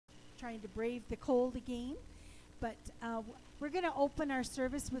trying to brave the cold again. But we're going to open our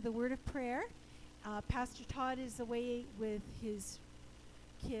service with a word of prayer. Pastor Todd is away with his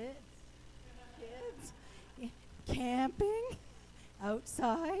kids, camping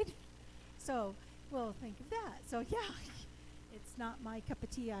outside. So we'll think of that. So yeah, it's not my cup of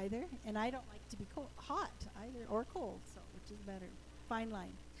tea either, and I don't like to be hot either or cold, so which is better. Fine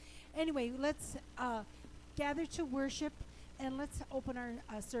line. Anyway, let's gather to worship, and let's open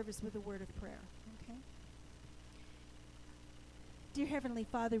our service with a word of prayer. Okay. Dear Heavenly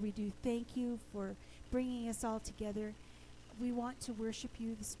Father, we do thank you for bringing us all together. We want to worship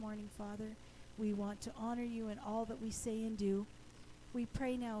you this morning, Father. We want to honor you in all that we say and do. We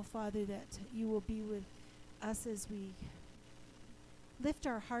pray now, Father, that you will be with us as we lift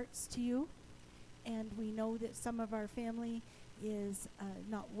our hearts to you. And we know that some of our family is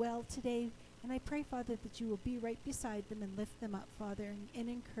not well today. And I pray, Father, that you will be right beside them and lift them up, Father, and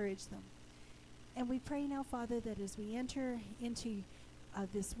encourage them. And we pray now, Father, that as we enter into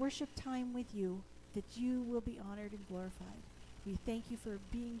this worship time with you, that you will be honored and glorified. We thank you for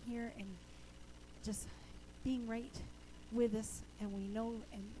being here and just being right with us. And we know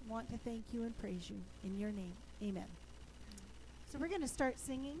and want to thank you and praise you in your name. Amen. So we're going to start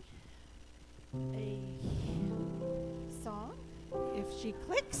singing a song, if she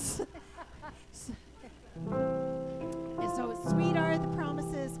clicks. And so it's sweet are the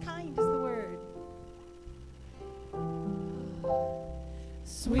promises, kind is the word.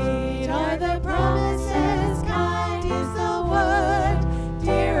 Sweet are the promises, kind is the word,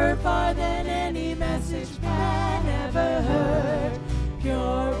 dearer far than any message man ever heard.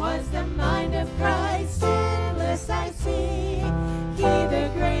 Pure was the mind of Christ, sinless I see. He the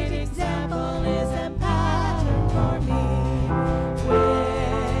great example is a pattern for me.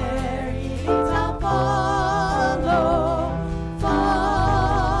 Where he leads I'll follow,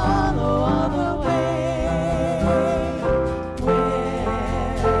 follow all the way.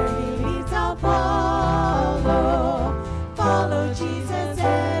 Where he leads I'll follow, follow Jesus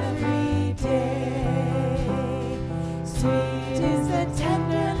every day. Sweet is the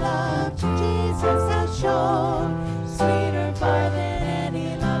tender love Jesus has shown, sweeter far than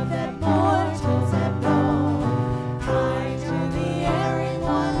any love that mortals have known. Kind to the erring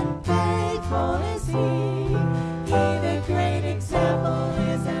one, faithful is he. He the great example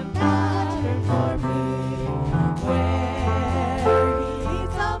is a pattern for me. Where he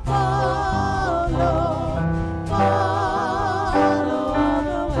leads I'll follow, follow all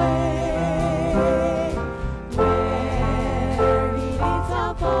the way. Where he leads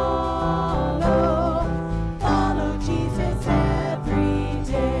I'll follow, follow Jesus every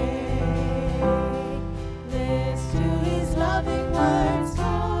day. Listen to his loving words,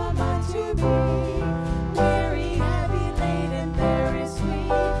 come unto me. Weary, heavy laden, there is sweet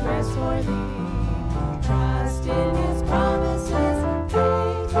rest for thee. Trust in his promises,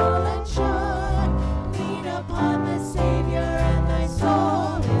 faithful and sure. Lean upon the Savior, and thy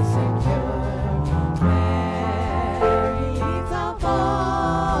soul is secure. Where he leads I'll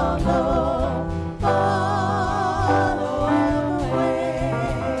follow, follow all the way.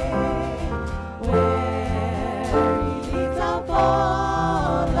 Where he leads I'll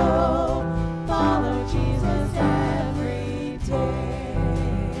follow, follow Jesus every day.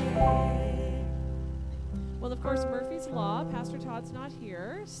 Well, of course, Murphy's Law, Pastor Todd's not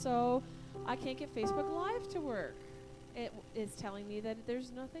here, so I can't get Facebook Live to work. It is telling me that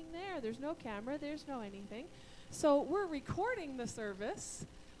there's nothing there. There's no camera. There's no anything. So we're recording the service,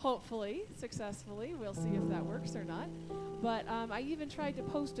 hopefully, successfully. We'll see if that works or not. But I even tried to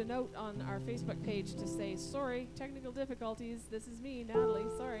post a note on our Facebook page to say, sorry, technical difficulties. This is me, Natalie,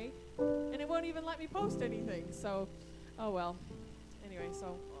 sorry. And it won't even let me post anything. So, oh well. Anyway,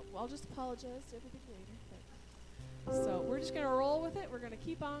 so I'll just apologize to everybody later. So we're just going to roll with it. We're going to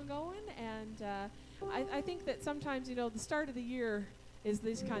keep on going. And I think that sometimes, you know, the start of the year is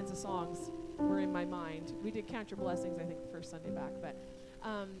these kinds of songs were in my mind. We did Count Your Blessings, I think, the first Sunday back. But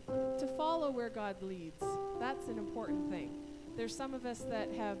to follow where God leads, that's an important thing. There's some of us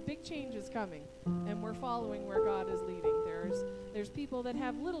that have big changes coming, and we're following where God is leading. There's people that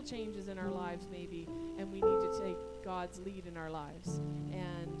have little changes in our lives maybe, and we need to take God's lead in our lives.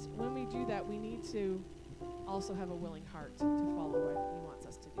 And when we do that, we need to also have a willing heart to follow what he wants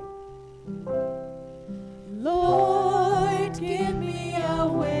us to do. Lord, give me a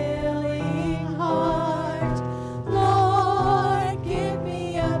willing heart. Lord, give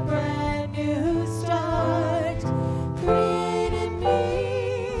me a brand new start. Create in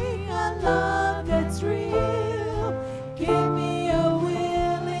me a love that's real. Give me a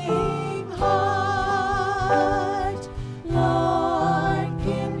willing heart. Lord,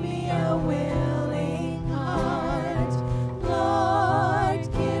 give me a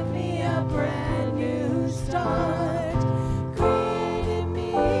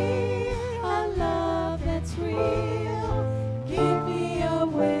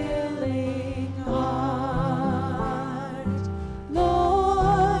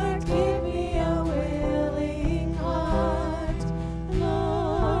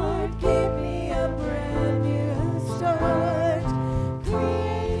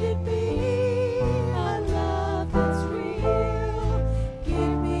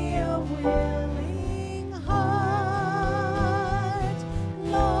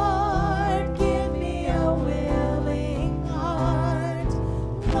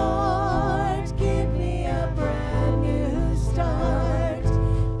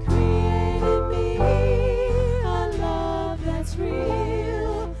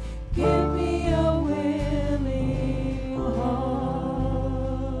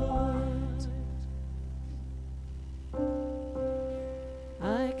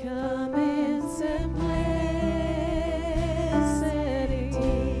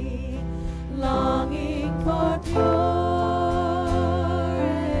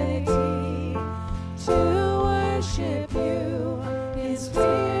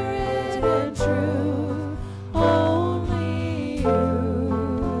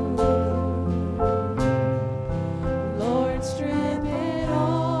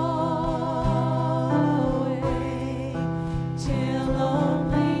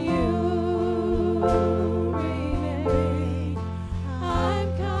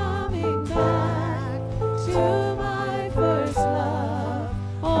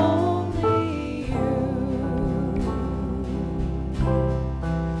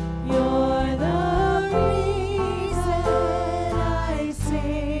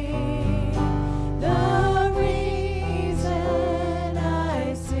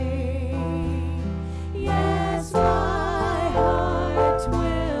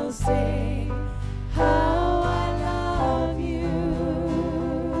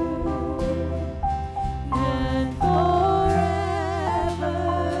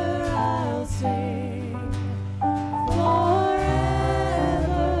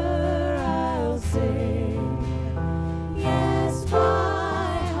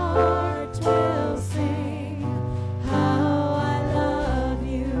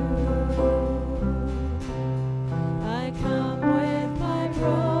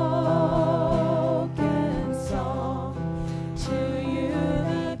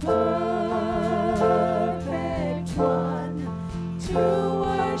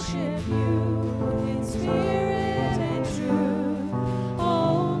worship you in spirit and truth.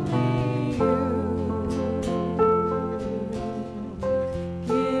 Only you.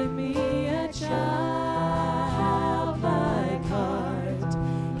 Give me a childlike heart.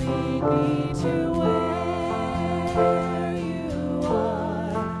 Lead me to where you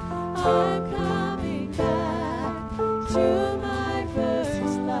are. I'm coming back to my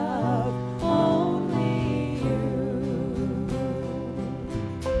first love. Only you.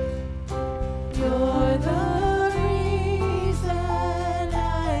 You're the reason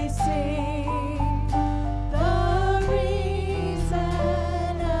I sing. The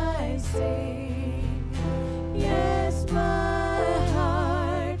reason I sing. Yes, my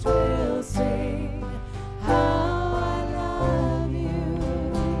heart will sing how I love you.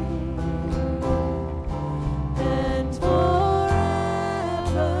 And forever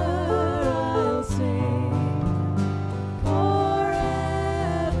I'll sing. Forever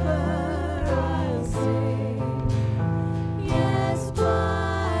I'll sing. Yes,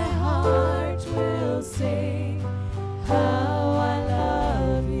 my heart will sing how I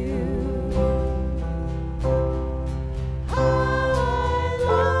love you. How I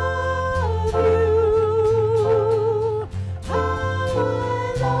love you. How I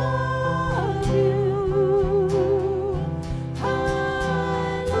love you. How I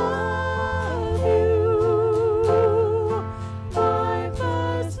love you. My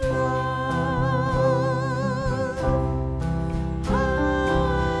first love. How I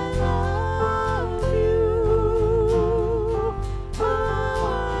love you. How I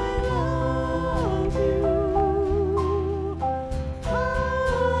love you.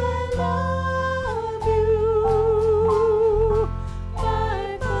 How I love you.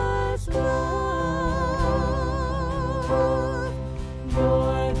 My first love.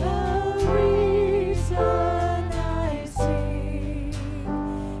 You're the reason I sing.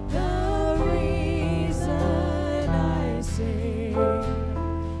 The reason I sing.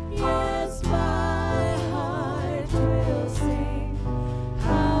 Yes, my heart will sing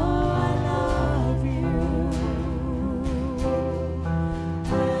how I love you.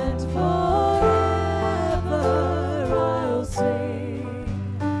 And forever I'll sing.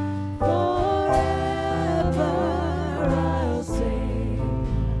 Forever I'll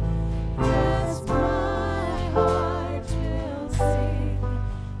sing. Yes, my heart will sing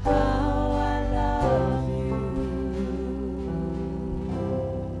how I love you.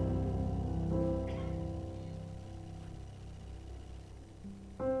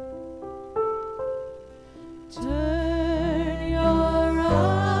 Turn your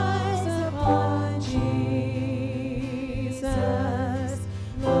eyes upon Jesus.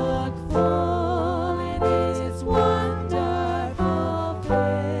 Look full in his wonderful face,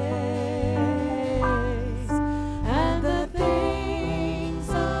 and the things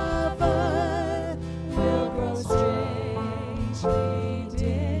of earth will grow strangely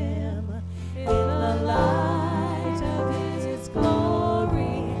dim in the light of his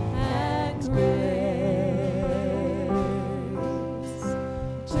glory and grace.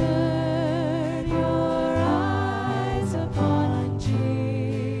 Turn your eyes upon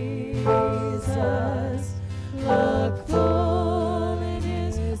Jesus. Look full in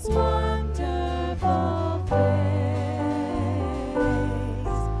his wonderful face,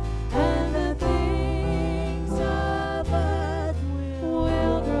 and the things of earth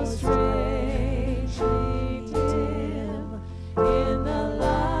will grow strangely dim in the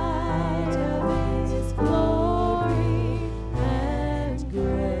light of his glory and grace.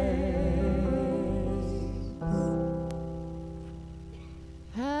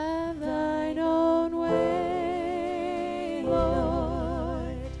 Have thine own way,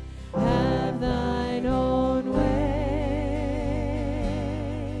 Lord. Have thine own way.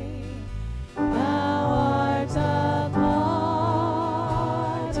 Thou art the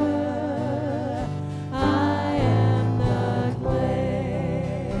potter, I am the clay.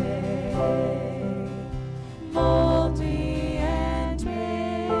 Mold me and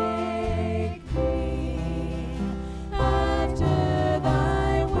make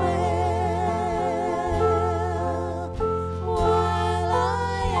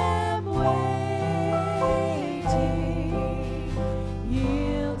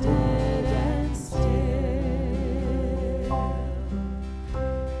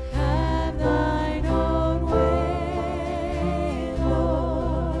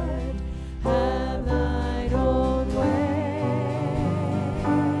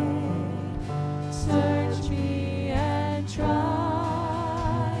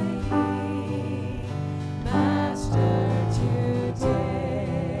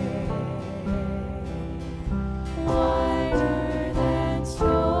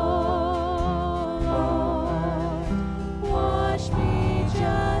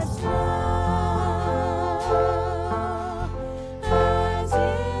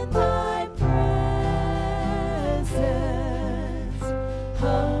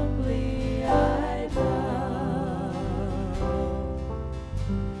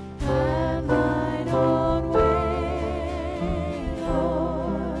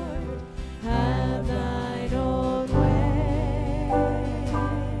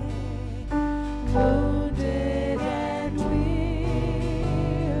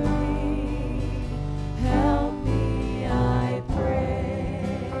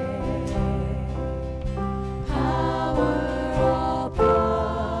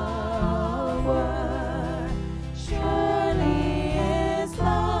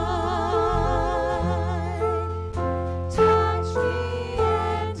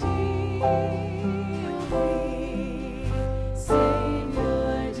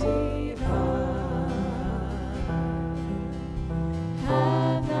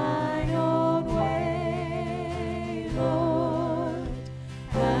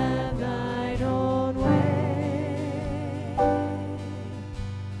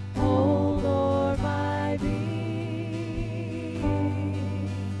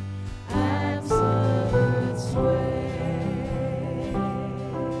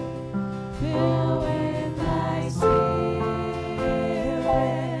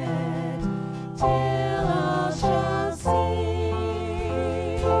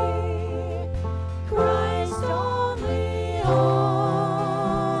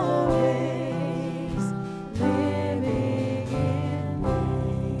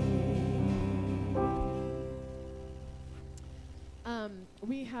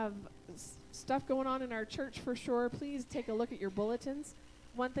we have stuff going on in our church for sure. Please take a look at your bulletins.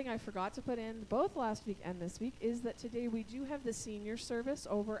 One thing I forgot to put in both last week and this week is that today we do have the senior service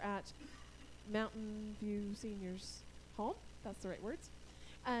over at Mountain View Seniors Home. That's the right words.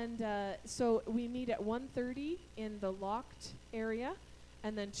 And so we meet at 1:30 in the locked area,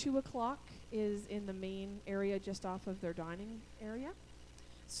 and then 2 o'clock is in the main area just off of their dining area.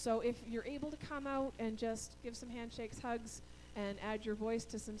 So if you're able to come out and just give some handshakes, hugs, and add your voice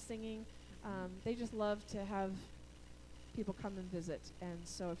to some singing, they just love to have people come and visit. And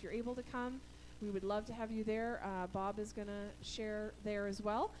so if you're able to come, we would love to have you there. Bob is going to share there as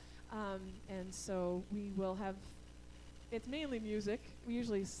well. And so we will have, it's mainly music. We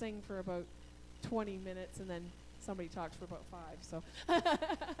usually sing for about 20 minutes and then somebody talks for about 5. So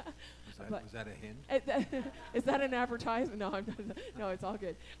was that a hint? Is that an advertisement? No, no, it's all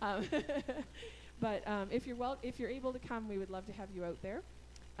good. But if you're able to come, we would love to have you out there.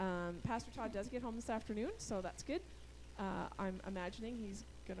 Pastor Todd does get home this afternoon, so that's good. I'm imagining he's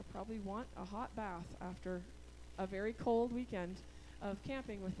going to probably want a hot bath after a very cold weekend of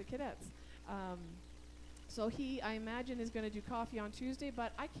camping with the cadets. So he, I imagine, is going to do coffee on Tuesday,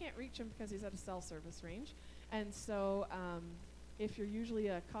 but I can't reach him because he's at a cell service range. And so if you're usually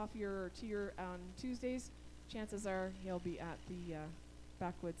a coffee or teaer on Tuesdays, chances are he'll be at the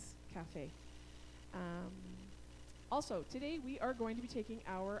Backwoods Cafe. Also, today we are going to be taking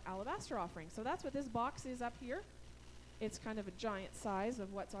our alabaster offering. So that's what this box is up here. It's kind of a giant size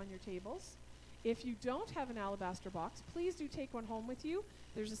of what's on your tables. If you don't have an alabaster box, please do take one home with you.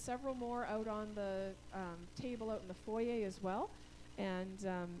 There's several more out on the table out in the foyer as well. And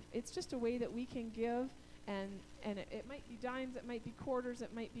it's just a way that we can give, and it might be dimes, it might be quarters,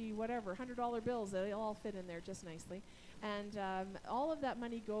 it might be whatever, $100 bills, they'll all fit in there just nicely. And all of that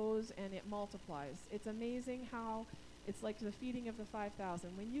money goes and it multiplies. It's amazing how it's like the feeding of the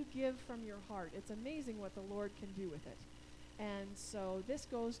 5,000. When you give from your heart, it's amazing what the Lord can do with it. And so this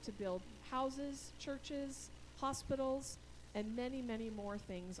goes to build houses, churches, hospitals, and many, many more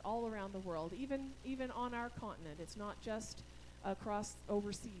things all around the world, even on our continent. It's not just across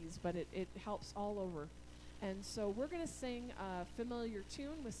overseas, but it helps all over. And so we're going to sing a familiar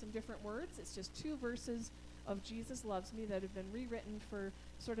tune with some different words. It's just 2 verses of Jesus Loves Me that have been rewritten for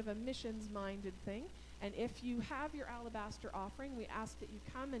sort of a missions-minded thing. And if you have your alabaster offering, we ask that you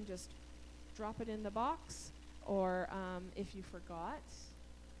come and just drop it in the box, or if you forgot,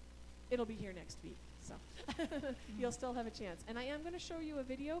 it'll be here next week. So you'll still have a chance. And I am going to show you a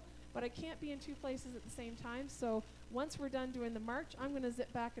video, but I can't be in 2 places at the same time. So once we're done doing the march, I'm going to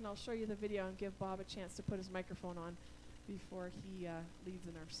zip back and I'll show you the video and give Bob a chance to put his microphone on before he leads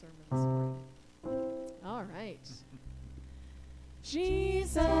in our sermon this morning. All right.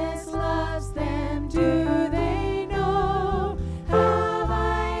 Jesus loves them, do they know? Have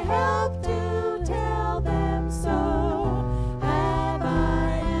I helped to tell them so? Have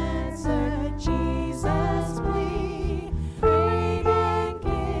I answered Jesus' plea? Prayed and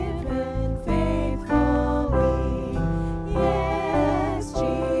given faithfully. Yes,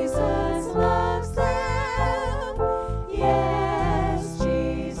 Jesus loves them. Yes,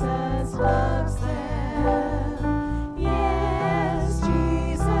 Jesus loves them.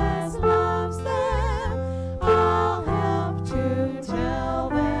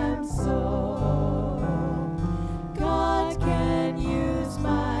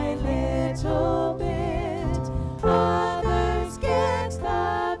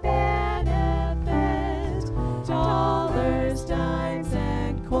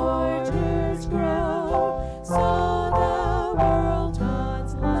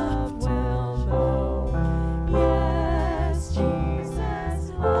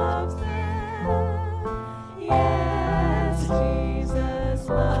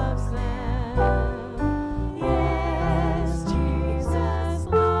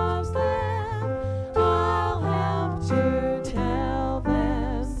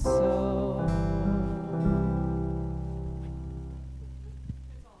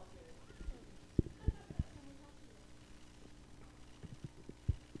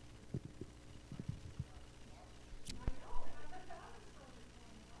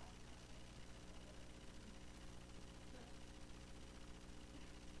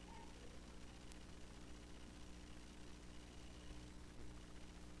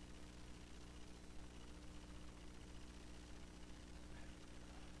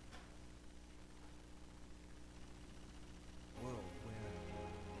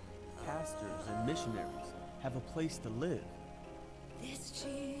 Pastors and missionaries have a place to live. This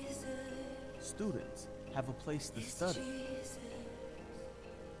Jesus. Students have a place to study. Jesus.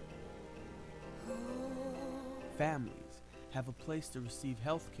 Oh. Families have a place to receive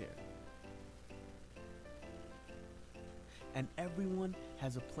health care. And everyone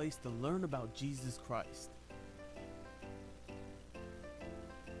has a place to learn about Jesus Christ.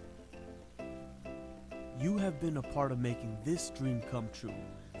 You have been a part of making this dream come true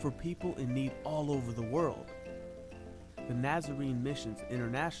for people in need all over the world. The Nazarene Missions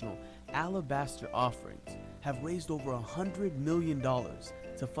International Alabaster offerings have raised over $100 million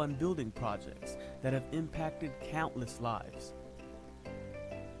to fund building projects that have impacted countless lives.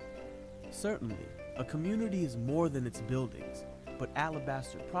 Certainly, a community is more than its buildings, but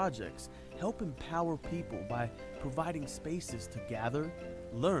Alabaster projects help empower people by providing spaces to gather,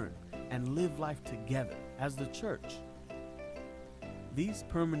 learn, and live life together as the church. These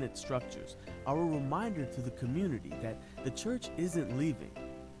permanent structures are a reminder to the community that the church isn't leaving.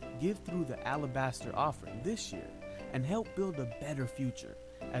 Give through the Alabaster offering this year and help build a better future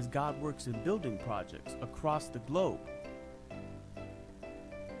as God works in building projects across the globe.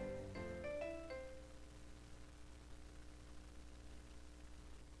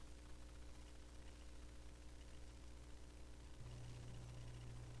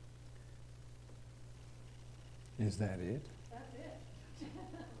 Is that it? That's it.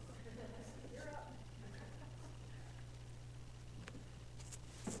 You're up.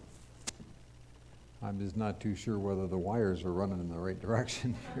 I'm just not too sure whether the wires are running in the right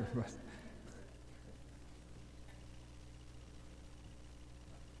direction here.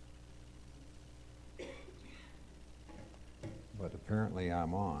 But apparently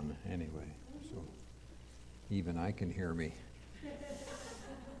I'm on anyway, so even I can hear me.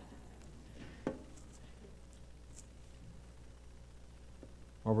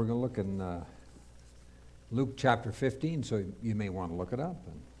 Well, we're going to look in Luke chapter 15, so you may want to look it up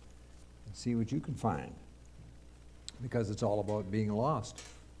and see what you can find. Because it's all about being lost,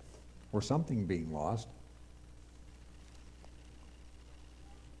 or something being lost.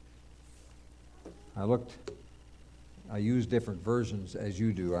 I use different versions, as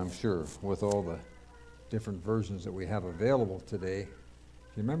you do, I'm sure, with all the different versions that we have available today. Do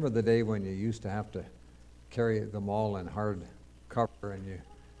you remember the day when you used to have to carry them all in hard cover and you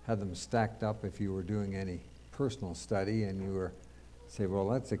had them stacked up if you were doing any personal study, and you were say, well,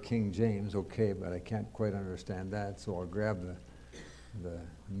 that's a King James, okay, but I can't quite understand that, so I'll grab the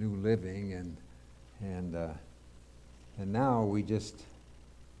New Living, and now we just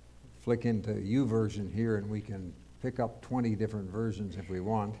flick into YouVersion here, and we can pick up 20 different versions if we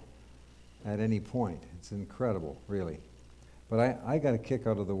want at any point. It's incredible, really. But I got a kick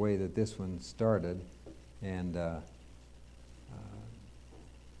out of the way that this one started, and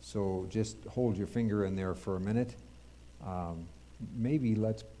so just hold your finger in there for a minute. Maybe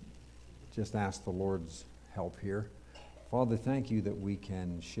let's just ask the Lord's help here. Father, thank you that we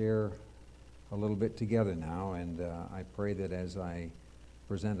can share a little bit together now, and I pray that as I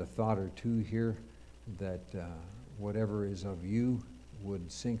present a thought or two here, that whatever is of you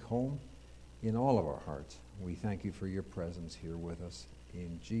would sink home in all of our hearts. We thank you for your presence here with us.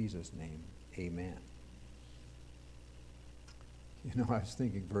 In Jesus' name, amen. You know, I was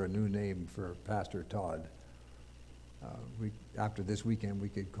thinking for a new name for Pastor Todd. After this weekend, we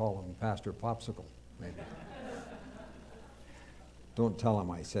could call him Pastor Popsicle, maybe. Don't tell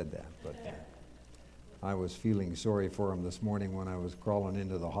him I said that, but I was feeling sorry for him this morning when I was crawling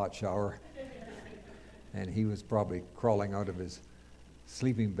into the hot shower, and he was probably crawling out of his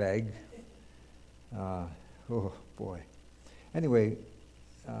sleeping bag. Oh, boy. Anyway,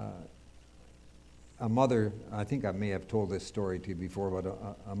 a mother, I think I may have told this story to you before,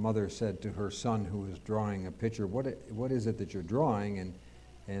 but a mother said to her son who was drawing a picture, what is it that you're drawing?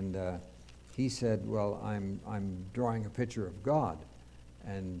 And he said, well, I'm drawing a picture of God.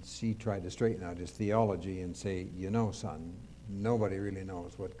 And she tried to straighten out his theology and say, you know, son, nobody really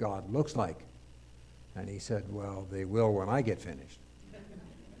knows what God looks like. And he said, well, they will when I get finished.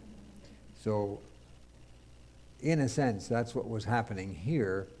 So, in a sense, that's what was happening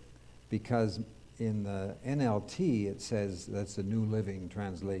here, because in the NLT, it says, that's the New Living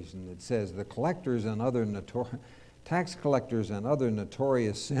Translation, it says, the collectors and other tax collectors and other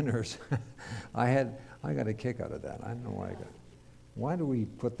notorious sinners. I got a kick out of that. I don't know why I got it. Why do we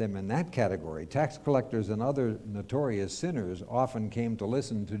put them in that category? Tax collectors and other notorious sinners often came to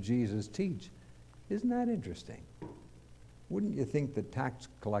listen to Jesus teach. Isn't that interesting? Wouldn't you think that tax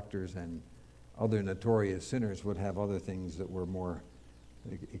collectors and other notorious sinners would have other things that were more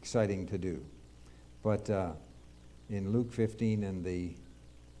exciting to do? But in Luke 15,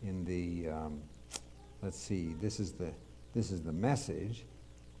 let's see, this is the message.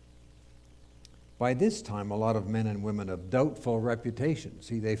 By this time, a lot of men and women of doubtful reputation,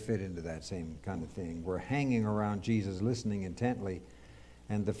 see, they fit into that same kind of thing, were hanging around Jesus, listening intently.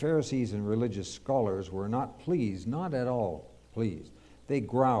 And the Pharisees and religious scholars were not pleased, not at all pleased. They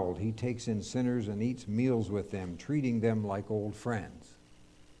growled, "He takes in sinners and eats meals with them, treating them like old friends."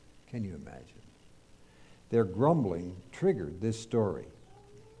 Can you imagine? Their grumbling triggered this story.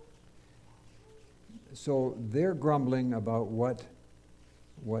 So their grumbling about what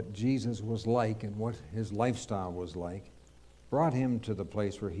Jesus was like and what his lifestyle was like brought him to the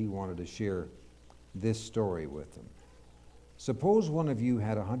place where he wanted to share this story with them. Suppose one of you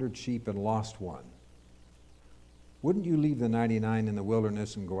had 100 sheep and lost one. Wouldn't you leave the 99 in the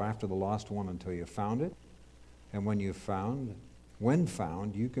wilderness and go after the lost one until you found it? And when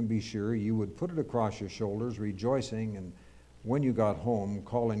found, you can be sure you would put it across your shoulders, rejoicing, and when you got home,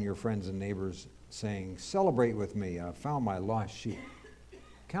 calling your friends and neighbors, saying, "Celebrate with me, I found my lost sheep."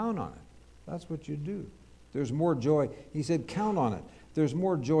 Count on it. That's what you do. There's more joy. He said, count on it. There's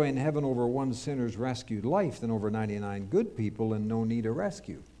more joy in heaven over one sinner's rescued life than over 99 good people in no need of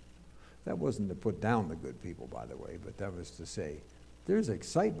rescue. That wasn't to put down the good people, by the way, but that was to say, there's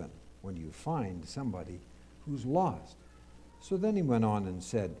excitement when you find somebody who's lost. So then he went on and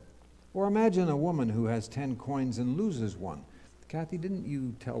said, or imagine a woman who has 10 coins and loses one. Kathy, didn't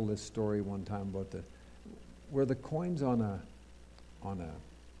you tell this story one time about were the coins on a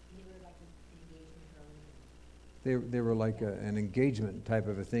They were like an engagement type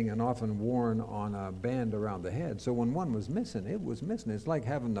of a thing, and often worn on a band around the head. So when one was missing, it was missing. It's like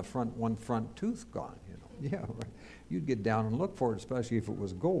having one front tooth gone, you know. Yeah, right. You'd get down and look for it, especially if it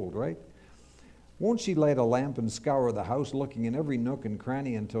was gold, right? Won't she light a lamp and scour the house, looking in every nook and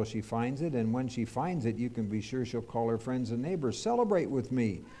cranny until she finds it? And when she finds it, you can be sure she'll call her friends and neighbors, "Celebrate with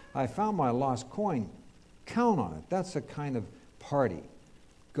me. I found my lost coin." Count on it. That's the kind of party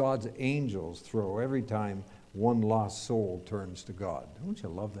God's angels throw every time one lost soul turns to God. Don't you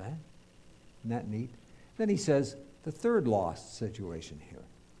love that? Isn't that neat? Then he says the third lost situation here.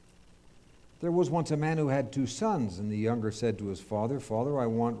 There was once a man who had 2 sons, and the younger said to his father, "Father, I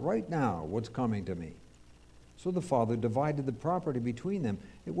want right now what's coming to me." So the father divided the property between them.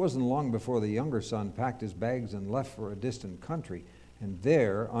 It wasn't long before the younger son packed his bags and left for a distant country, and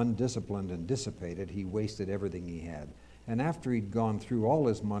there, undisciplined and dissipated, he wasted everything he had. And after he'd gone through all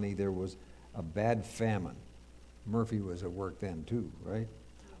his money, there was a bad famine. Murphy was at work then too, right?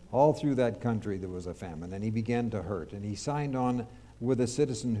 All through that country there was a famine, and he began to hurt. And he signed on with a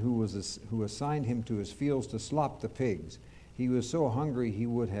citizen who assigned him to his fields to slop the pigs. He was so hungry he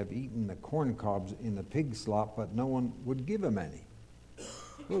would have eaten the corn cobs in the pig slop, but no one would give him any.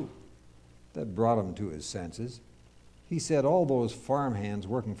 Ooh, that brought him to his senses. He said, "All those farmhands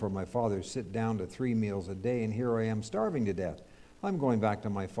working for my father sit down to 3 meals a day, and here I am starving to death. I'm going back to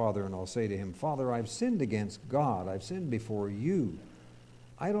my father, and I'll say to him, 'Father, I've sinned against God. I've sinned before you.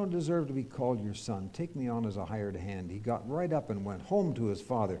 I don't deserve to be called your son. Take me on as a hired hand.' He got right up and went home to his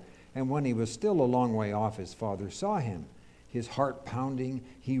father. And when he was still a long way off, his father saw him. His heart pounding,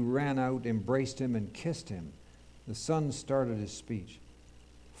 he ran out, embraced him, and kissed him. The son started his speech.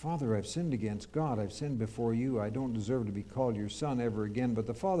 'Father, I've sinned against God. I've sinned before you. I don't deserve to be called your son ever again.' But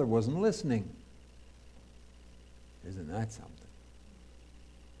the father wasn't listening." Isn't that something?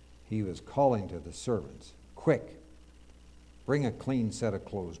 He was calling to the servants, "Quick, bring a clean set of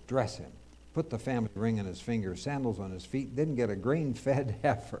clothes, dress him, put the family ring on his finger, sandals on his feet, then get a grain-fed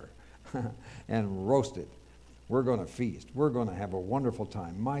heifer and roast it. We're going to feast. We're going to have a wonderful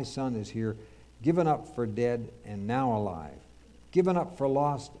time. My son is here, given up for dead and now alive, given up for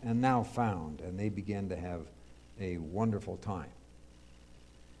lost and now found." And they began to have a wonderful time.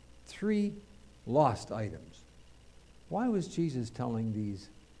 3 lost items. Why was Jesus telling these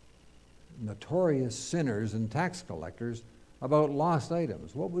notorious sinners and tax collectors about lost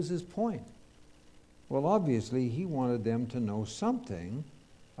items? What was his point? Well, obviously, he wanted them to know something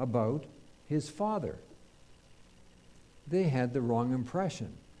about his Father. They had the wrong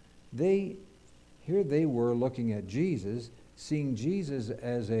impression. Here they were looking at Jesus, seeing Jesus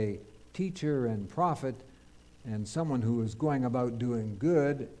as a teacher and prophet and someone who was going about doing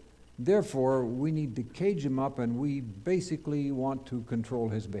good. Therefore, we need to cage him up, and we basically want to control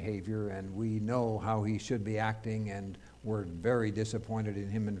his behavior, and we know how he should be acting, and we're very disappointed in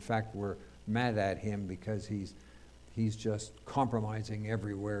him. In fact, we're mad at him because he's just compromising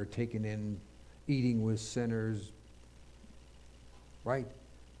everywhere, taking in, eating with sinners. Right?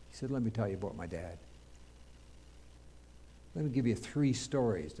 He said, "Let me tell you about my dad. Let me give you 3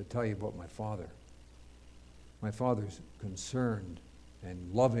 stories to tell you about my father. My father's concerned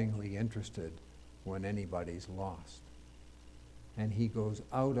and lovingly interested when anybody's lost." and he goes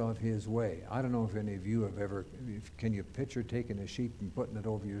out of his way. I don't know if any of you have ever, can you picture taking a sheep and putting it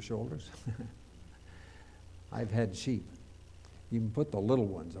over your shoulders? I've had sheep. You can put the little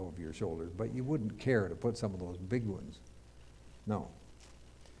ones over your shoulders, but you wouldn't care to put some of those big ones. No.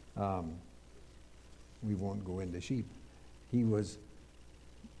 We won't go into sheep. He was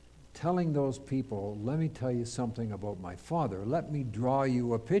telling those people, let me tell you something about my Father. Let me draw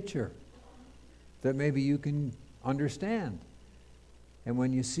you a picture that maybe you can understand. And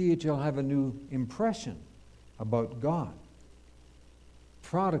when you see it, you'll have a new impression about God.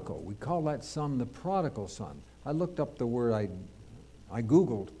 Prodigal, we call that son the prodigal son. I looked up the word, I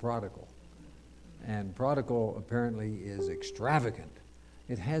Googled prodigal. And prodigal apparently is extravagant.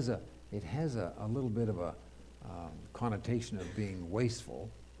 It has a little bit of a connotation of being wasteful,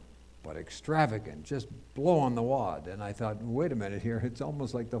 but extravagant, just blowing the wad. And I thought, wait a minute here, it's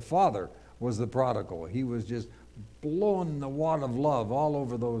almost like the father was the prodigal. He was just blowing the wad of love all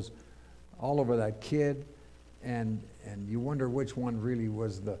over that kid, and you wonder which one really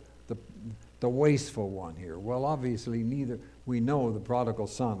was the wasteful one here. Well, obviously we know the prodigal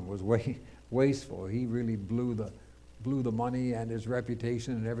son was wasteful. He really blew the money and his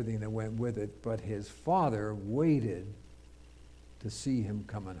reputation and everything that went with it, but his father waited to see him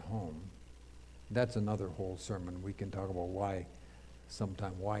coming home. That's another whole sermon. We can talk about why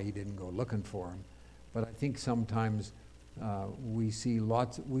he didn't go looking for him. But I think sometimes we see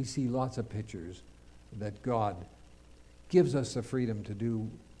lots of pictures that God gives us the freedom to do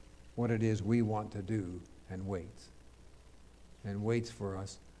what it is we want to do, and waits for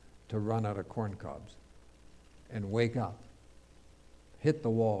us to run out of corn cobs and wake up, hit the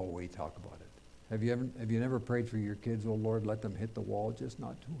wall. We talk about it. Have you never prayed for your kids? Oh Lord, let them hit the wall, just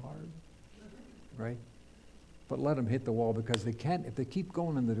not too hard, right? But let them hit the wall, because they can't. If they keep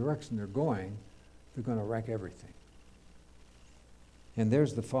going in the direction they're going, they're going to wreck everything. And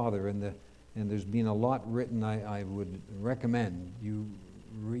there's the father, and there's been a lot written. I would recommend you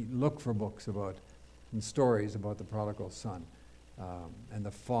look for books about and stories about the prodigal son and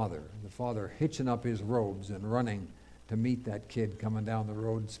the father hitching up his robes and running to meet that kid coming down the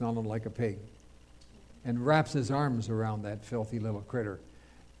road smelling like a pig, and wraps his arms around that filthy little critter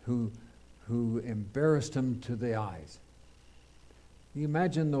who embarrassed him to the eyes. You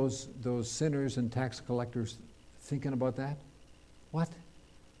imagine those sinners and tax collectors thinking about that? What?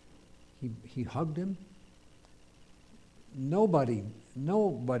 He hugged him? Nobody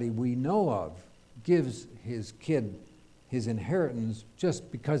we know of gives his kid his inheritance just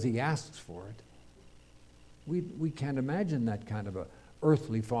because he asks for it. We can't imagine that kind of a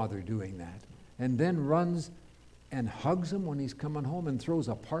earthly father doing that. And then runs and hugs him when he's coming home and throws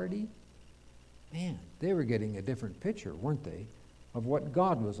a party. Man, they were getting a different picture, weren't they, of what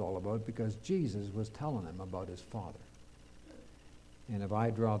God was all about, because Jesus was telling them about his Father. And if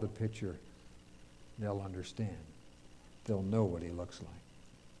I draw the picture, they'll understand. They'll know what he looks like.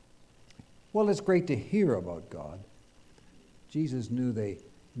 Well, it's great to hear about God. Jesus knew they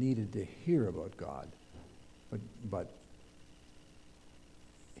needed to hear about God, but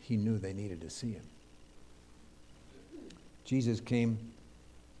he knew they needed to see him. Jesus came,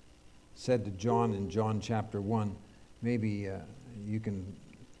 said to John in John chapter 1, maybe you can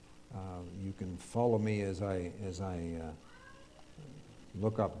follow me as I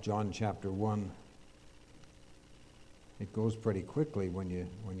look up John chapter 1. It goes pretty quickly when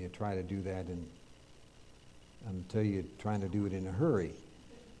you try to do that, until you're trying to do it in a hurry,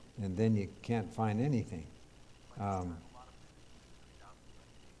 and then you can't find anything.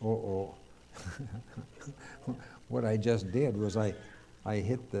 What I just did was I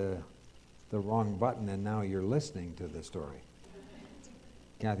hit the wrong button, and now you're listening to the story.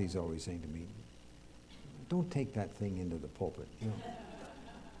 Kathy's always saying to me, don't take that thing into the pulpit.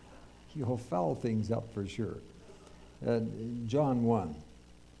 You'll foul things up for sure. John 1,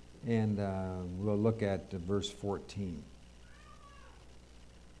 and we'll look at verse 14.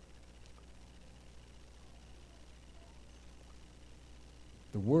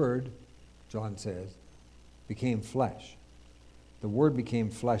 The Word, John says, became flesh. The Word became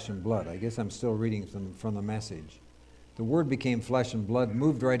flesh and blood. I guess I'm still reading from the Message. The Word became flesh and blood,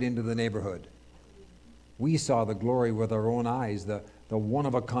 moved right into the neighborhood. We saw the glory with our own eyes, the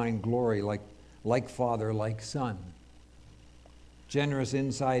one-of-a-kind glory, like Father, like Son. Generous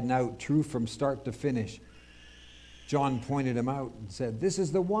inside and out, true from start to finish. John pointed him out and said, this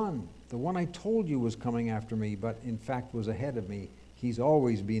is the one I told you was coming after me, but in fact was ahead of me. He's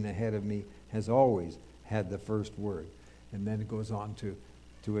always been ahead of me, has always had the first word. And then it goes on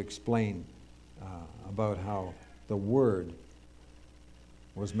to explain about how the Word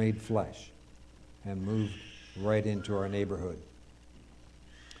was made flesh and moved right into our neighborhood.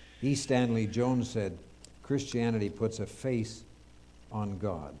 E. Stanley Jones said, Christianity puts a face on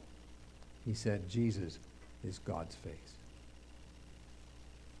God. He said, Jesus is God's face.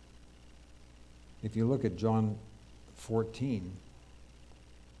 If you look at John 14,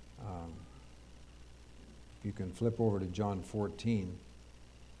 you can flip over to John 14,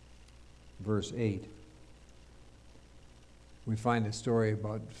 verse 8. We find a story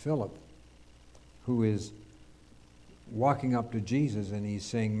about Philip, who is walking up to Jesus and he's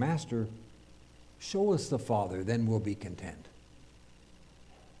saying, Master, show us the Father, then we'll be content.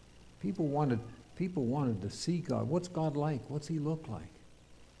 People wanted to see God. What's God like? What's he look like?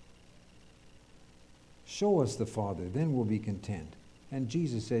 Show us the Father, then we'll be content. And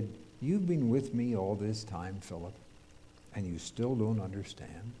Jesus said, you've been with me all this time, Philip, and you still don't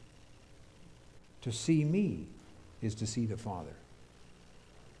understand. To see me is to see the Father.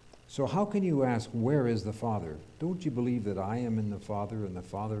 So how can you ask, where is the Father? Don't you believe that I am in the Father and the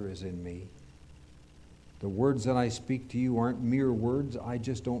Father is in me? The words that I speak to you aren't mere words. I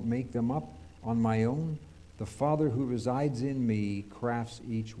just don't make them up on my own. The Father who resides in me crafts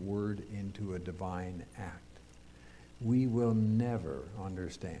each word into a divine act. We will never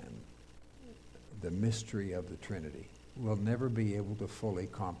understand the mystery of the Trinity. We'll never be able to fully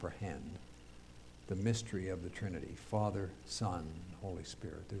comprehend the mystery of the Trinity. Father, Son, Holy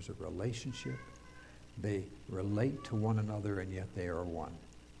Spirit. There's a relationship. They relate to one another, and yet they are one.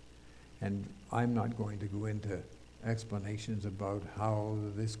 And I'm not going to go into explanations about how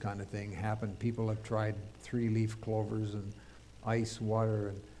this kind of thing happened. People have tried 3-leaf clovers and ice,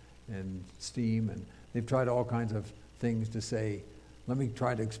 water, and steam, and they've tried all kinds of things to say, let me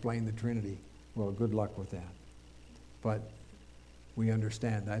try to explain the Trinity. Well, good luck with that. But we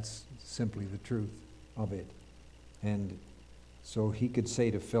understand that's simply the truth of it. And so he could say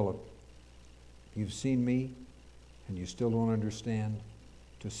to Philip, you've seen me and you still don't understand.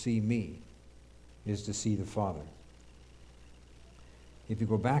 To see me is to see the Father. If you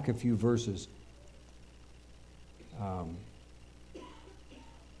go back a few verses, let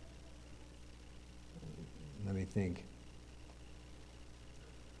me think.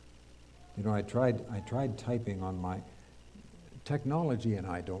 You know, I tried typing on my technology, and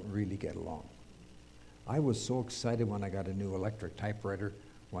I don't really get along. I was so excited when I got a new electric typewriter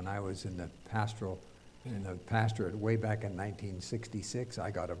when I was in the pastorate way back in 1966.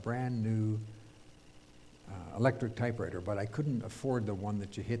 I got a brand new electric typewriter, but I couldn't afford the one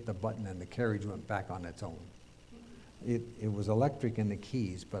that you hit the button and the carriage went back on its own. It was electric in the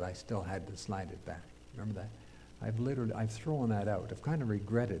keys, but I still had to slide it back. Remember that? I've thrown that out. I've kind of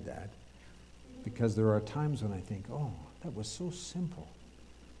regretted that, because there are times when I think, oh, that was so simple.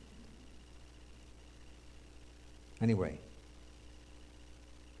 Anyway,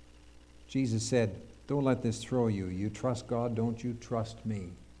 Jesus said, don't let this throw you. You trust God, don't you trust me?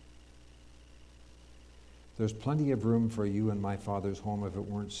 There's plenty of room for you in my Father's home. If it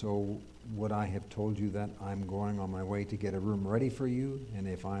weren't so, would I have told you that I'm going on my way to get a room ready for you? And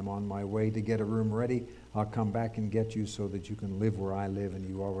if I'm on my way to get a room ready, I'll come back and get you so that you can live where I live and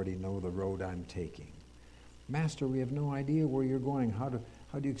you already know the road I'm taking. Master, we have no idea where you're going. How do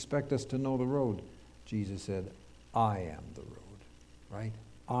you expect us to know the road? Jesus said, I am the road, right?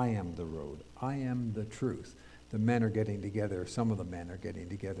 I am the road. I am the truth. The men are getting together. Some of the men are getting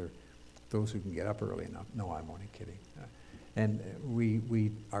together. Those who can get up early enough. No, I'm only kidding. And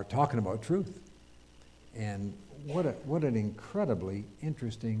we are talking about truth. And what an incredibly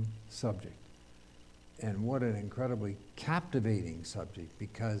interesting subject. And what an incredibly captivating subject,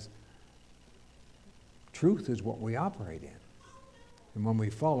 because truth is what we operate in. And when we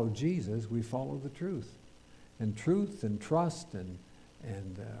follow Jesus, we follow the truth. And truth and trust and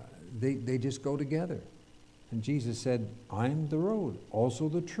they just go together. And Jesus said, I'm the road, also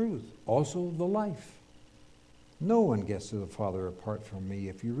the truth, also the life. No one gets to the Father apart from me.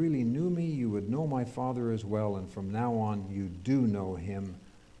 If you really knew me, you would know my Father as well, and from now on you do know him.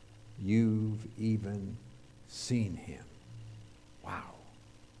 You've even seen him. Wow.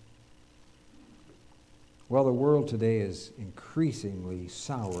 Well, the world today is increasingly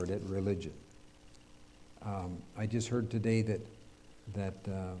soured at religion. I just heard today that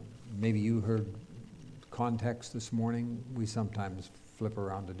maybe you heard context this morning. We sometimes flip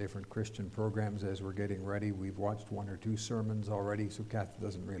around to different Christian programs as we're getting ready. We've watched 1 or 2 sermons already, so Kath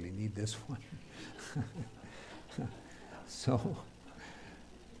doesn't really need this one.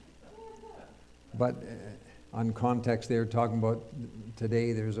 But on context, they're talking about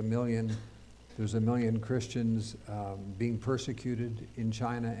today there's a million Christians being persecuted in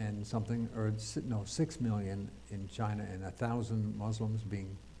China, and 6 million in China, and 1,000 Muslims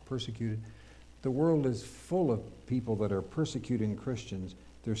being persecuted. The world is full of people that are persecuting Christians,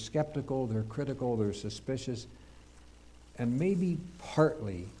 They're skeptical, they're critical, they're suspicious. And maybe part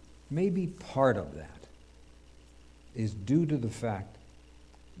of that is due to the fact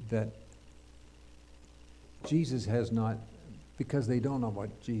that Jesus has not, because they don't know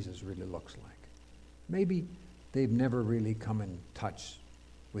what Jesus really looks like. Maybe they've never really come in touch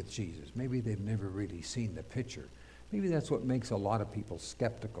with Jesus. Maybe they've never really seen the picture. Maybe that's what makes a lot of people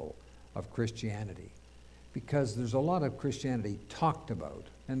skeptical of Christianity, because there's a lot of Christianity talked about,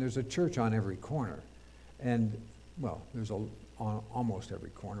 and there's a church on every corner, and well, there's on almost every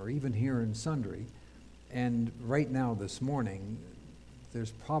corner, even here in Sundre. And right now, this morning,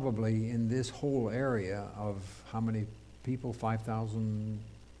 there's probably in this whole area of how many people, 5,000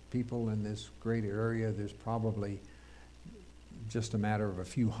 people in this great area, there's probably just a matter of a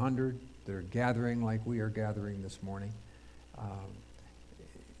few hundred that are gathering like we are gathering this morning.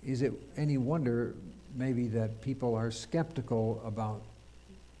 Is it any wonder maybe that people are skeptical about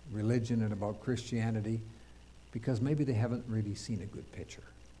religion and about Christianity, because maybe they haven't really seen a good picture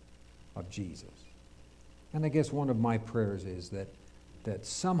of Jesus? And I guess one of my prayers is that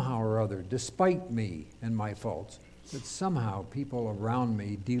somehow or other, despite me and my faults, that somehow people around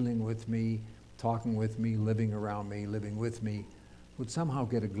me, dealing with me, talking with me, living around me, living with me, would somehow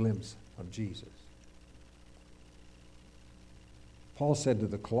get a glimpse of Jesus. Paul said to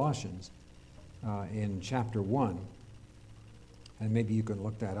the Colossians in chapter 1, and maybe you can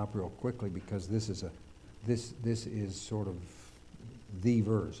look that up real quickly, because this is sort of the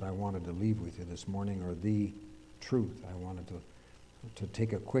verse I wanted to leave with you this morning, or the truth I wanted to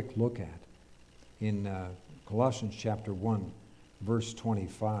take a quick look at. In Colossians chapter 1, verse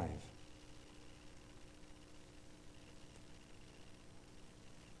 25.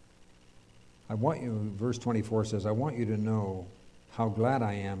 Verse 24 says, I want you to know how glad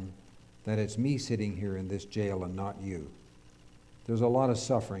I am that it's me sitting here in this jail and not you. There's a lot of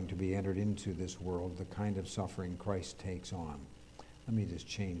suffering to be entered into this world, the kind of suffering Christ takes on. Let me just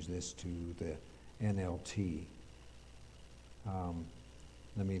change this to the NLT.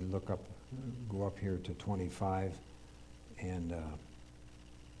 Let me go up here to 25, and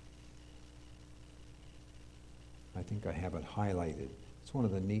I think I have it highlighted. It's one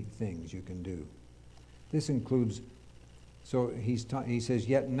of the neat things you can do. This includes, so he says,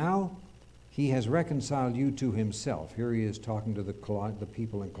 yet now he has reconciled you to himself. Here he is talking to the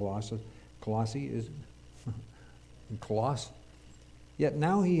people in Colossae. Yet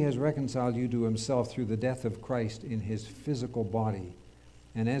now he has reconciled you to himself through the death of Christ in his physical body.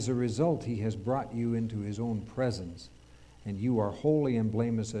 And as a result, he has brought you into his own presence. And you are holy and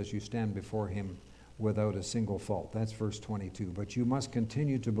blameless as you stand before him without a single fault. That's verse 22. But you must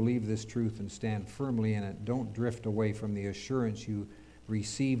continue to believe this truth and stand firmly in it. Don't drift away from the assurance you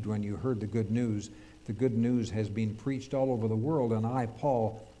received when you heard the good news. The good news has been preached all over the world, and I,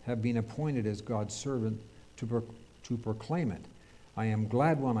 Paul, have been appointed as God's servant to proclaim it. I am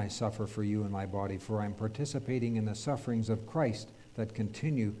glad when I suffer for you in my body, for I am participating in the sufferings of Christ that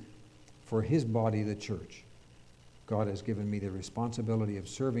continue for his body, the church. God has given me the responsibility of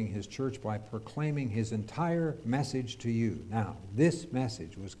serving his church by proclaiming his entire message to you. Now, this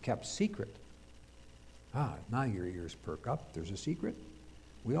message was kept secret. Now your ears perk up. There's a secret.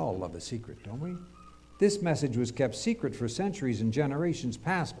 We all love a secret, don't we? This message was kept secret for centuries and generations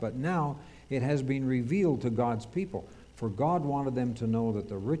past, but now it has been revealed to God's people. For God wanted them to know that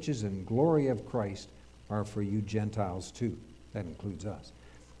the riches and glory of Christ are for you Gentiles too. That includes us.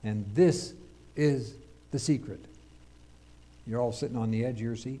 And this is the secret. You're all sitting on the edge of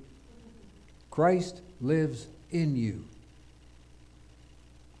your seat. Christ lives in you.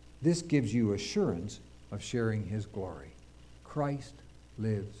 This gives you assurance of sharing his glory. Christ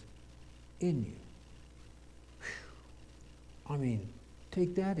lives in you. Whew. I mean,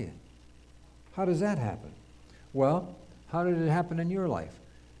 take that in. How does that happen? Well, how did it happen in your life?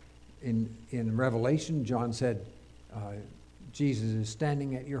 In Revelation, John said, Jesus is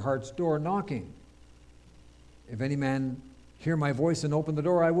standing at your heart's door knocking. If any man hear my voice and open the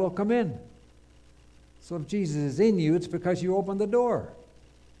door, I will come in. So if Jesus is in you, it's because you opened the door.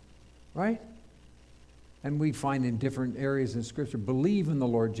 Right? And we find in different areas in Scripture, believe in the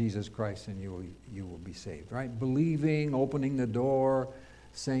Lord Jesus Christ and you will be saved. Right? Believing, opening the door,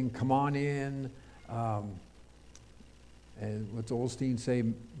 saying, come on in. And what's Osteen say?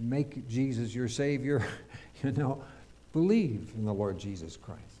 Make Jesus your Savior. Believe in the Lord Jesus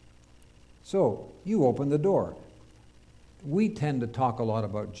Christ. So, you open the door. We tend to talk a lot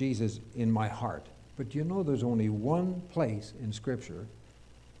about Jesus in my heart. But there's only one place in Scripture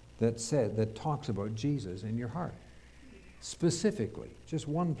that talks about Jesus in your heart. Specifically. Just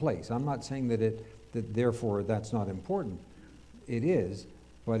one place. I'm not saying that therefore that's not important. It is.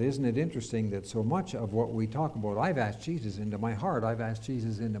 But isn't it interesting that so much of what we talk about, I've asked Jesus into my heart, I've asked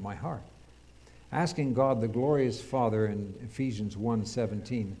Jesus into my heart. Asking God, the glorious Father, in Ephesians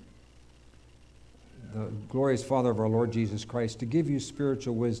 1:17, the glorious Father of our Lord Jesus Christ, to give you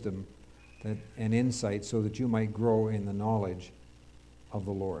spiritual wisdom and insight so that you might grow in the knowledge of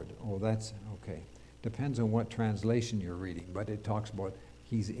the Lord. Oh, that's okay. Depends on what translation you're reading, but it talks about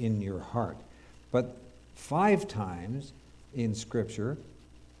he's in your heart. But 5 times in Scripture,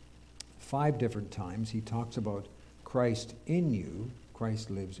 5 different times, he talks about Christ in you. Christ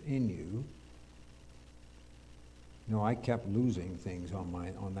lives in you. No, I kept losing things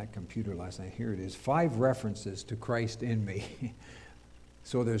on that computer last night. Here it is. 5 references to Christ in me.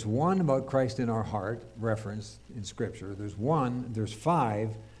 So there's 1 about Christ in our heart, reference in Scripture. There's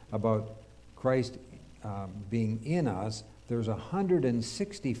 5 about Christ being in us. There's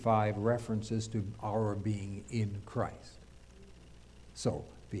 165 references to our being in Christ. So,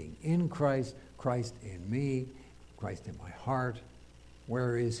 being in Christ, Christ in me, Christ in my heart.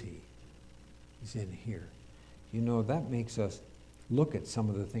 Where is he? He's in here. You know, that makes us look at some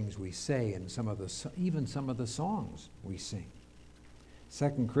of the things we say and even some of the songs we sing.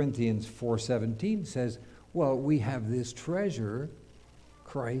 2 Corinthians 4:17 says, well, we have this treasure,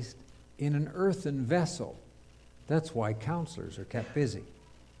 Christ, in an earthen vessel. That's why counselors are kept busy.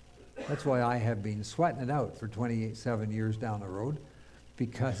 That's why I have been sweating it out for 27 years down the road,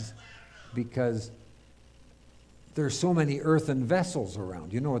 because there's so many earthen vessels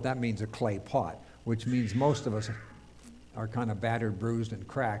around. You know what that means, a clay pot, which means most of us are kind of battered, bruised, and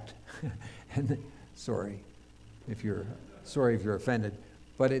cracked. And sorry if you're offended,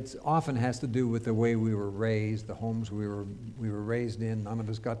 but it often has to do with the way we were raised, the homes we were raised in. None of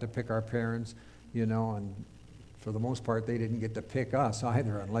us got to pick our parents, you know, and for the most part, they didn't get to pick us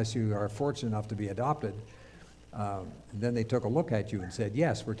either, unless you are fortunate enough to be adopted. And then they took a look at you and said,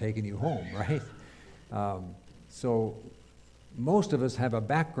 yes, we're taking you home, right? So most of us have a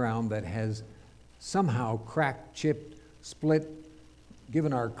background that has somehow cracked, chipped, split,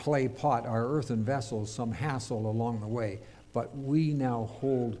 given our clay pot, our earthen vessels, some hassle along the way. But we now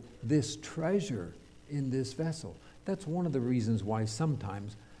hold this treasure in this vessel. That's one of the reasons why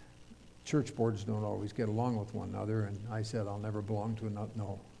sometimes church boards don't always get along with one another. And I said, I'll never belong to another.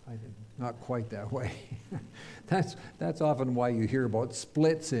 No, I didn't. Not quite that way. That's often why you hear about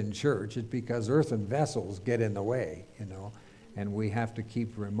splits in church. It's because earthen vessels get in the way, you know. And we have to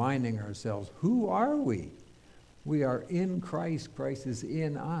keep reminding ourselves, who are we? We are in Christ. Christ is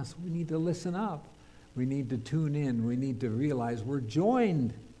in us. We need to listen up. We need to tune in. We need to realize we're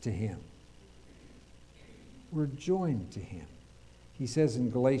joined to him. We're joined to him. He says in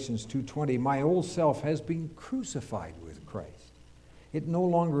Galatians 2:20, my old self has been crucified with Christ. It no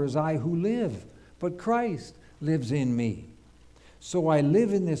longer is I who live, but Christ lives in me. So I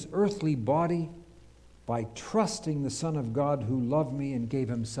live in this earthly body by trusting the Son of God who loved me and gave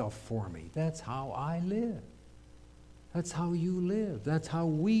himself for me. That's how I live. That's how you live. That's how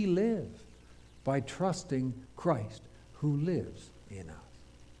we live, by trusting Christ who lives in us.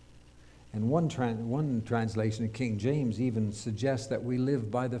 And one translation of King James even suggests that we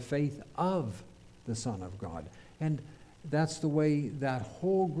live by the faith of the Son of God. And that's the way that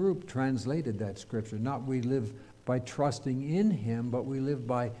whole group translated that scripture. Not we live by trusting in him, but we live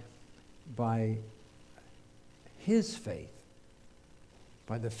by his faith,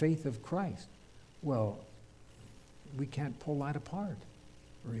 by the faith of Christ. Well, we can't pull that apart,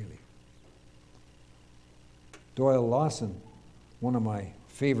 really. Doyle Lawson, one of my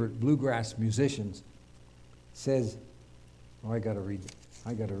favorite bluegrass musicians, says, I got to read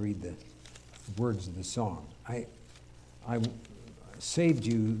the words of the song. I saved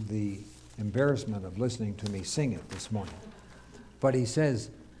you the embarrassment of listening to me sing it this morning. But he says,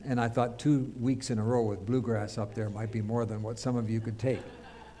 and I thought 2 weeks in a row with bluegrass up there might be more than what some of you could take.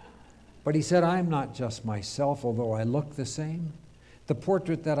 But he said, I'm not just myself, although I look the same. The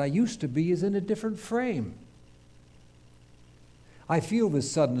portrait that I used to be is in a different frame. I feel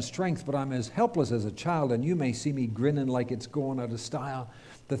this sudden strength, but I'm as helpless as a child, and you may see me grinning like it's going out of style.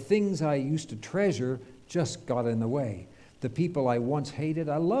 The things I used to treasure just got in the way. The people I once hated,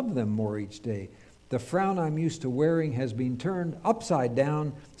 I love them more each day. The frown I'm used to wearing has been turned upside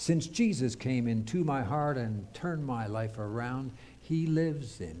down since Jesus came into my heart and turned my life around. He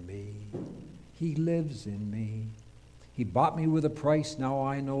lives in me. He lives in me. He bought me with a price. Now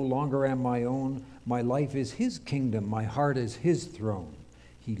I no longer am my own. My life is his kingdom. My heart is his throne.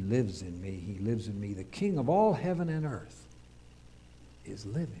 He lives in me. He lives in me. The King of all heaven and earth is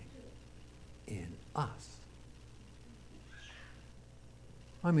living in us.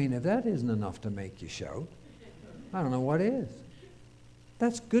 I mean, if that isn't enough to make you shout, I don't know what is.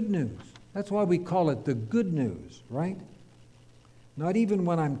 That's good news. That's why we call it the good news, right? Not even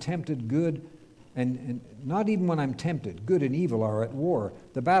when I'm tempted, good and not even when I'm tempted, good and evil are at war.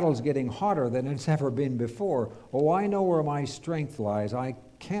 The battle's getting hotter than it's ever been before. Oh, I know where my strength lies. I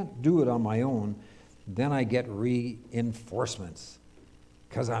can't do it on my own. Then I get reinforcements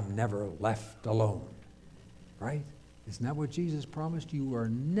because I'm never left alone, right? Isn't that what Jesus promised? You are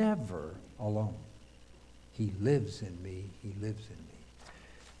never alone. He lives in me. He lives in me.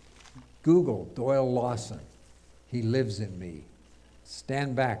 Google Doyle Lawson. He lives in me.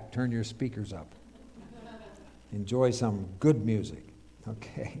 Stand back. Turn your speakers up. Enjoy some good music.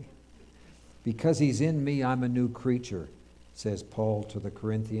 Okay. Because he's in me, I'm a new creature, says Paul to the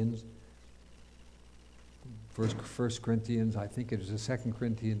Corinthians. First Corinthians, I think it is 2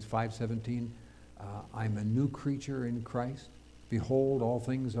 Corinthians 5:17. I'm a new creature in Christ. Behold, old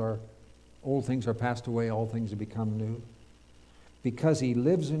things are passed away, all things have become new. Because he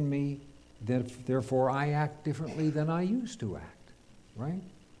lives in me, therefore I act differently than I used to act, right?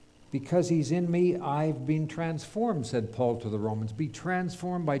 Because he's in me, I've been transformed, said Paul to the Romans. Be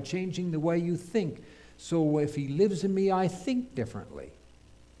transformed by changing the way you think. So if he lives in me, I think differently.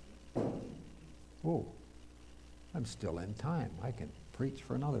 Whoa, I'm still in time. I can preach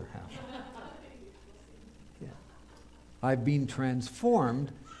for another half. Yeah. I've been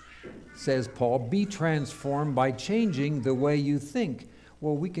transformed, says Paul. Be transformed by changing the way you think.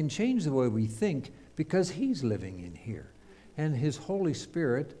 Well, we can change the way we think because he's living in here. And his Holy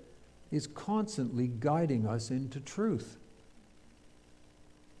Spirit is constantly guiding us into truth.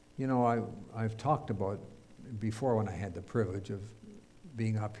 You know, I've talked about, before when I had the privilege of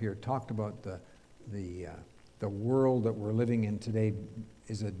being up here, talked about the world that we're living in today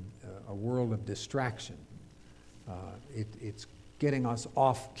is a world of distraction. It's getting us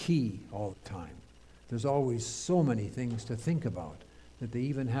off key all the time. There's always so many things to think about that they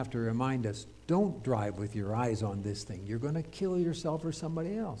even have to remind us, don't drive with your eyes on this thing. You're going to kill yourself or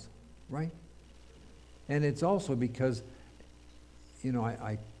somebody else, right? And it's also because, you know,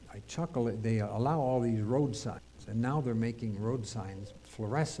 I chuckle at, they allow all these road signs, and now they're making road signs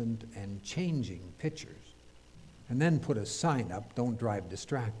fluorescent and changing pictures. And then put a sign up, don't drive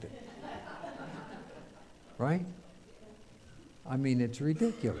distracted. Right? I mean, it's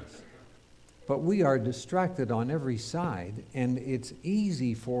ridiculous. But we are distracted on every side, and it's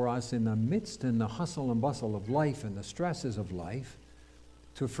easy for us in the midst and the hustle and bustle of life and the stresses of life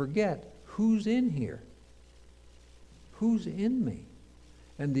to forget who's in here. Who's in me?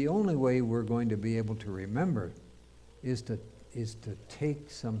 And the only way we're going to be able to remember is to take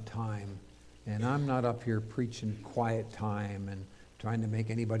some time. And I'm not up here preaching quiet time and trying to make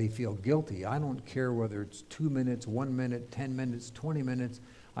anybody feel guilty. I don't care whether it's 2 minutes, 1 minute, 10 minutes, 20 minutes.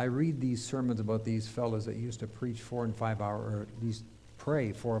 I read these sermons about these fellas that used to preach 4 and 5 hours, or at least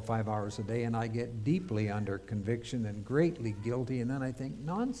pray 4 or 5 hours a day, and I get deeply under conviction and greatly guilty, and then I think,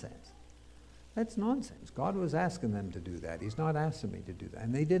 nonsense. That's nonsense. God was asking them to do that. He's not asking me to do that.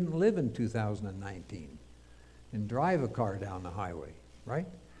 And they didn't live in 2019 and drive a car down the highway, right?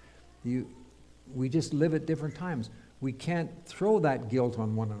 We just live at different times. We can't throw that guilt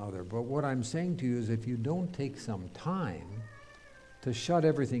on one another. But what I'm saying to you is if you don't take some time to shut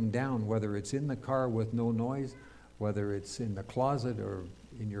everything down, whether it's in the car with no noise, whether it's in the closet or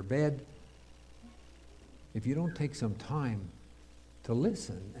in your bed, if you don't take some time to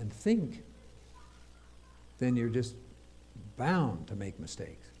listen and think, then you're just bound to make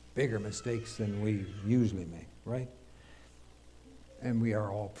mistakes, bigger mistakes than we usually make, right? And we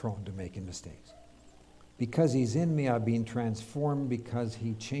are all prone to making mistakes. Because he's in me, I've been transformed. Because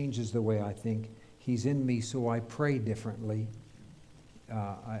he changes the way I think, he's in me, so I pray differently.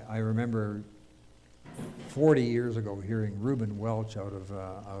 I remember 40 years ago hearing Reuben Welch out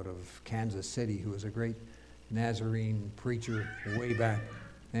of Kansas City, who was a great Nazarene preacher way back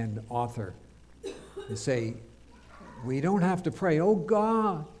and author, and say, we don't have to pray, oh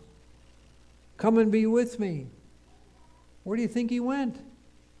God, come and be with me. Where do you think he went?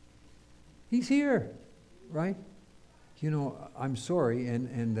 He's here, right? You know, I'm sorry,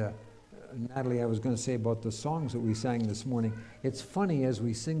 and Natalie, I was going to say about the songs that we sang this morning. It's funny as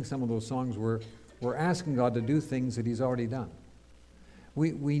we sing some of those songs, we're asking God to do things that he's already done.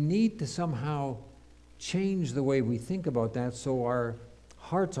 We need to somehow change the way we think about that so our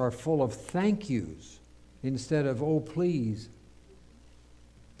hearts are full of thank yous instead of, oh, please.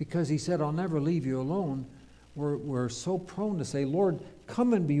 Because he said, I'll never leave you alone. We're so prone to say, Lord,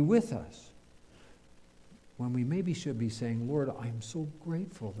 come and be with us. When we maybe should be saying, Lord, I'm so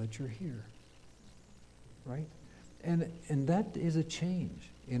grateful that you're here. Right? And that is a change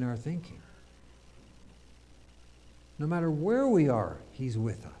in our thinking. No matter where we are, He's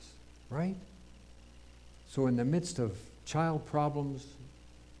with us, right? So in the midst of child problems,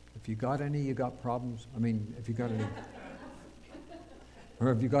 if you got any, you got problems. I mean, if you got any,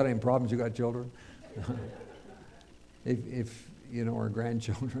 or if you got any problems, you got children. if you know, or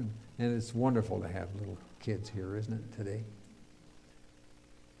grandchildren. And it's wonderful to have little kids here, isn't it, today?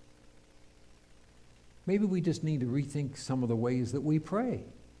 Maybe we just need to rethink some of the ways that we pray,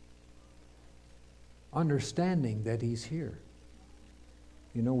 understanding that He's here.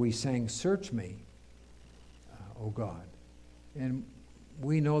 You know, we sang, "Search me, O God." And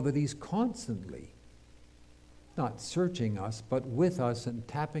we know that He's constantly not searching us, but with us and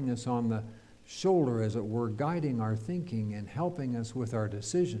tapping us on the shoulder, as it were, guiding our thinking and helping us with our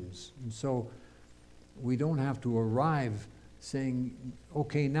decisions. And so we don't have to arrive saying,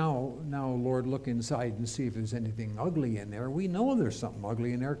 okay, now, Lord, look inside and see if there's anything ugly in there. We know there's something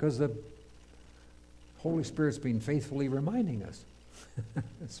ugly in there because the Holy Spirit's been faithfully reminding us.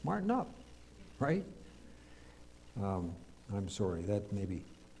 Smarten up, right? I'm sorry, that maybe.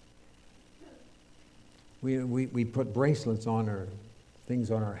 We put bracelets on our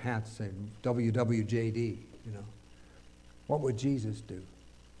things on our hats saying WWJD, you know. What would Jesus do?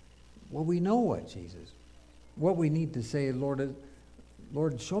 Well, we know what we need to say, Lord,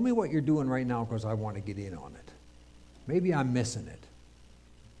 show me what you're doing right now because I want to get in on it. Maybe I'm missing it,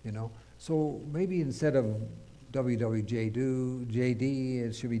 you know. So maybe instead of WWJD,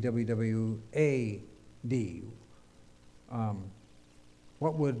 it should be WWAD.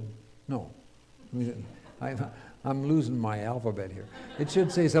 I'm losing my alphabet here. It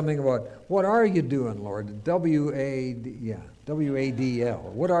should say something about, what are you doing, Lord? WADL.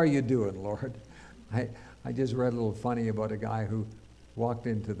 What are you doing, Lord? I just read a little funny about a guy who walked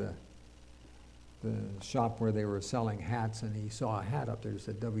into the shop where they were selling hats, and he saw a hat up there that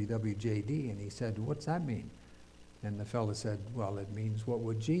said WWJD, and he said, "What's that mean?" And the fellow said, "Well, it means what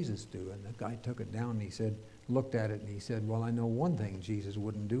would Jesus do?" And the guy took it down and he said, looked at it and he said, "Well, I know one thing Jesus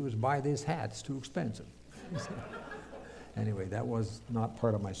wouldn't do is buy this hat. It's too expensive." Anyway, that was not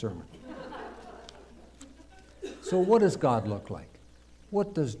part of my sermon. So what does God look like?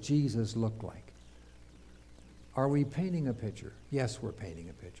 What does Jesus look like? Are we painting a picture? Yes, we're painting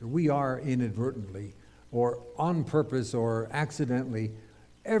a picture. We are inadvertently or on purpose or accidentally,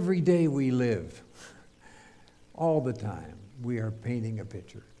 every day we live, all the time, we are painting a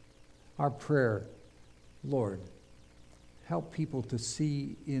picture. Our prayer, Lord, help people to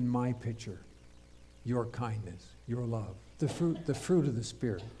see in my picture your kindness, your love, the fruit of the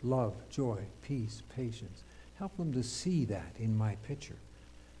Spirit, love, joy, peace, patience. Help them to see that in my picture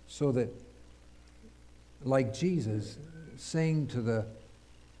so that, like Jesus saying to the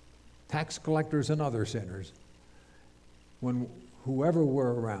tax collectors and other sinners, when whoever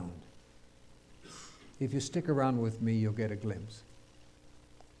were around, if you stick around with me, you'll get a glimpse.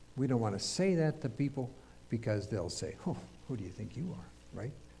 We don't want to say that to people because they'll say, "Oh, who do you think you are?"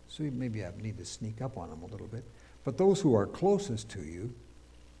 Right? So maybe I need to sneak up on them a little bit. But those who are closest to you,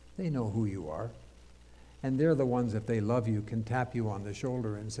 they know who you are. And they're the ones, if they love you, can tap you on the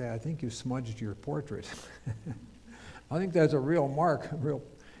shoulder and say, "I think you smudged your portrait." I think that's a real mark,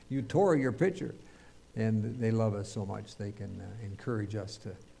 you tore your picture. And they love us so much, they can encourage us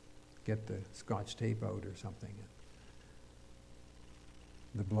to get the Scotch tape out or something.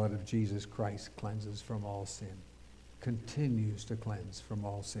 The blood of Jesus Christ cleanses from all sin, continues to cleanse from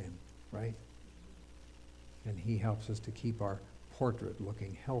all sin, right? And He helps us to keep our portrait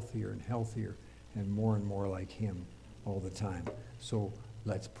looking healthier and healthier and more like Him all the time. So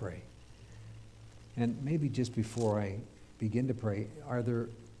let's pray. And maybe just before I begin to pray, are there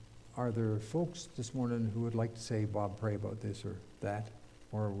folks this morning who would like to say, "Bob, pray about this or that,"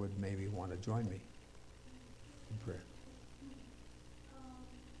 or would maybe want to join me in prayer?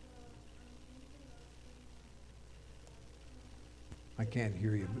 I can't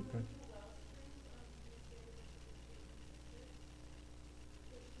hear you. But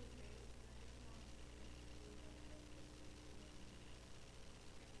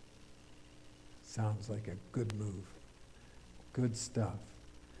sounds like a good move. Good stuff.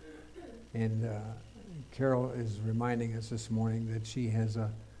 And Carol is reminding us this morning that she has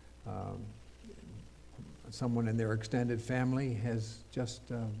someone in their extended family has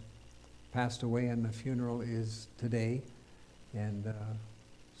just passed away, and the funeral is today. And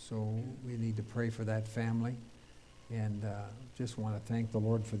so we need to pray for that family. And just want to thank the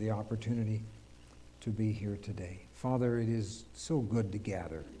Lord for the opportunity to be here today. Father, it is so good to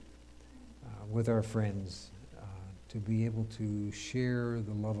gather with our friends, to be able to share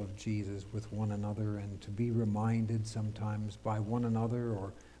the love of Jesus with one another and to be reminded sometimes by one another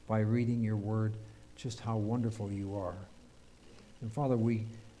or by reading your word just how wonderful you are. And Father, we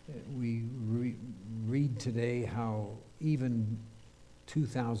read today how even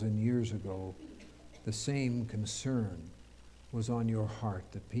 2,000 years ago, the same concern was on your heart,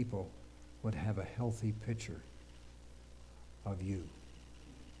 that people would have a healthy picture of you.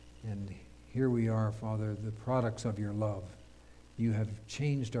 And here we are, Father, the products of your love. You have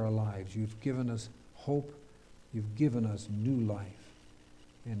changed our lives. You've given us hope. You've given us new life.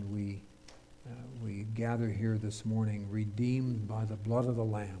 And we gather here this morning redeemed by the blood of the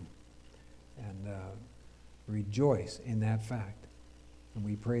Lamb, and rejoice in that fact. And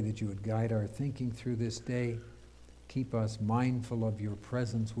we pray that you would guide our thinking through this day, keep us mindful of your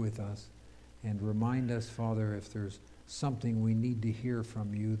presence with us, and remind us, Father, if there's something we need to hear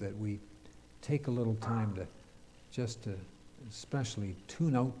from you, that we take a little time to just to especially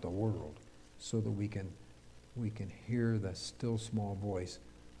tune out the world, so that we can hear the still small voice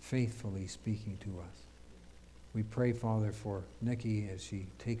faithfully speaking to us. We pray, Father, for Nikki as she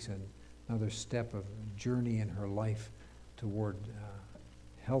takes another step of journey in her life toward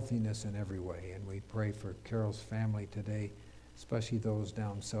healthiness in every way. And we pray for Carol's family today, especially those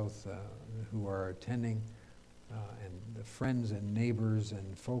down south who are attending, and the friends and neighbors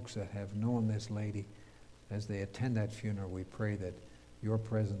and folks that have known this lady. As they attend that funeral, we pray that your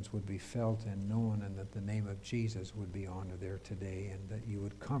presence would be felt and known, and that the name of Jesus would be honored there today, and that you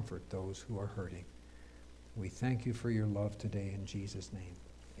would comfort those who are hurting. We thank you for your love today in Jesus' name.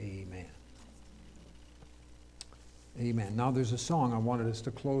 Amen. Amen. Now there's a song I wanted us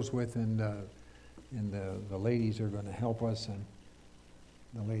to close with, and the ladies are going to help us, and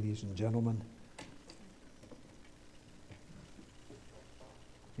the ladies and gentlemen.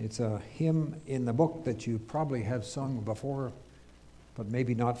 It's a hymn in the book that you probably have sung before, but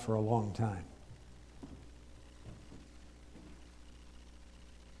maybe not for a long time.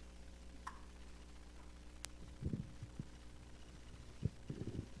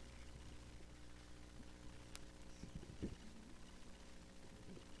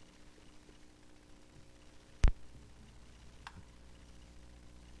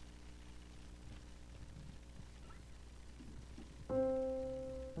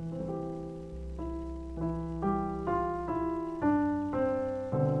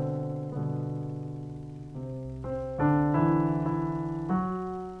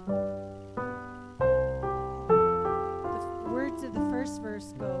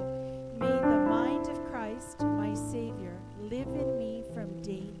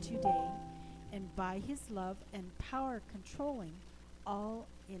 By his love and power controlling all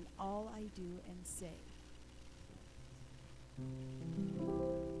in all I do and say.